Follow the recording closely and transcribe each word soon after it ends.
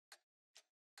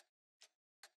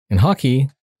In hockey,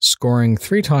 scoring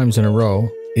 3 times in a row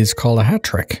is called a hat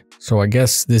trick. So I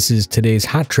guess this is today's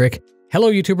hat trick. Hello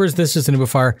YouTubers, this is the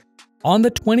noobifier. On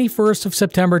the 21st of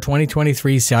September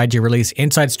 2023, CIG released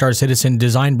Inside Star Citizen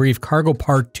Design Brief Cargo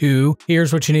Part 2.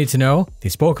 Here's what you need to know. They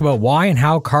spoke about why and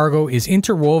how cargo is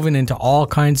interwoven into all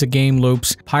kinds of game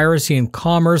loops, piracy and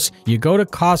commerce. You go to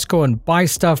Costco and buy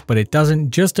stuff, but it doesn't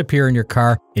just appear in your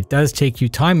car. It does take you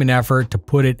time and effort to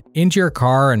put it into your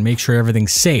car and make sure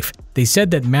everything's safe. They said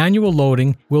that manual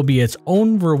loading will be its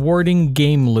own rewarding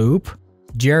game loop.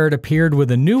 Jared appeared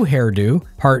with a new hairdo.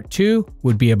 Part 2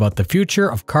 would be about the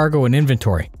future of cargo and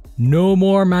inventory. No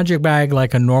more magic bag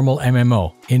like a normal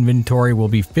MMO. Inventory will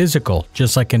be physical,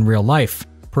 just like in real life.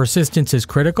 Persistence is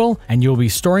critical, and you'll be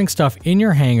storing stuff in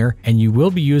your hangar, and you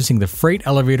will be using the freight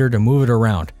elevator to move it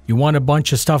around. You want a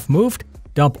bunch of stuff moved?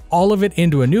 Dump all of it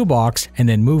into a new box, and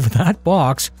then move that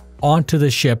box onto the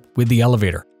ship with the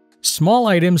elevator. Small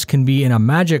items can be in a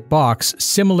magic box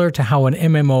similar to how an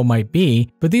MMO might be,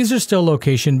 but these are still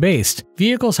location-based.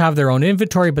 Vehicles have their own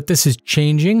inventory, but this is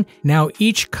changing. Now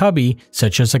each cubby,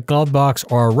 such as a glove box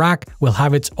or a rack, will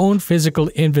have its own physical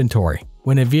inventory.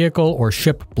 When a vehicle or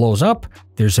ship blows up,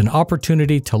 there's an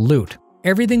opportunity to loot.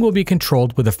 Everything will be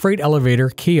controlled with a freight elevator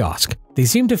kiosk. They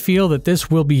seem to feel that this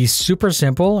will be super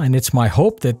simple, and it's my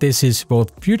hope that this is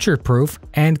both future-proof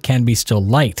and can be still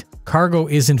light. Cargo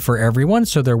isn't for everyone,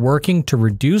 so they're working to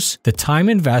reduce the time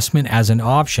investment as an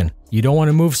option. You don't want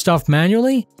to move stuff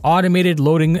manually? Automated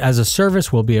loading as a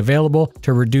service will be available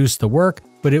to reduce the work,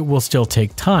 but it will still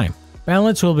take time.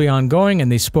 Balance will be ongoing,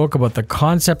 and they spoke about the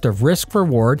concept of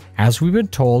risk-reward as we've been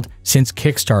told since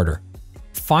Kickstarter.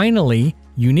 Finally,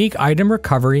 unique item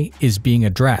recovery is being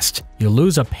addressed. You'll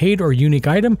lose a paid or unique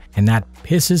item, and that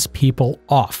pisses people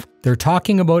off. They're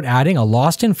talking about adding a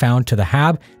lost and found to the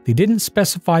hab. They didn't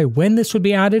specify when this would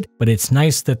be added, but it's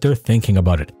nice that they're thinking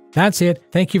about it. That's it.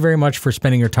 Thank you very much for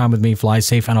spending your time with me. Fly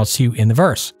safe, and I'll see you in the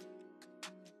verse.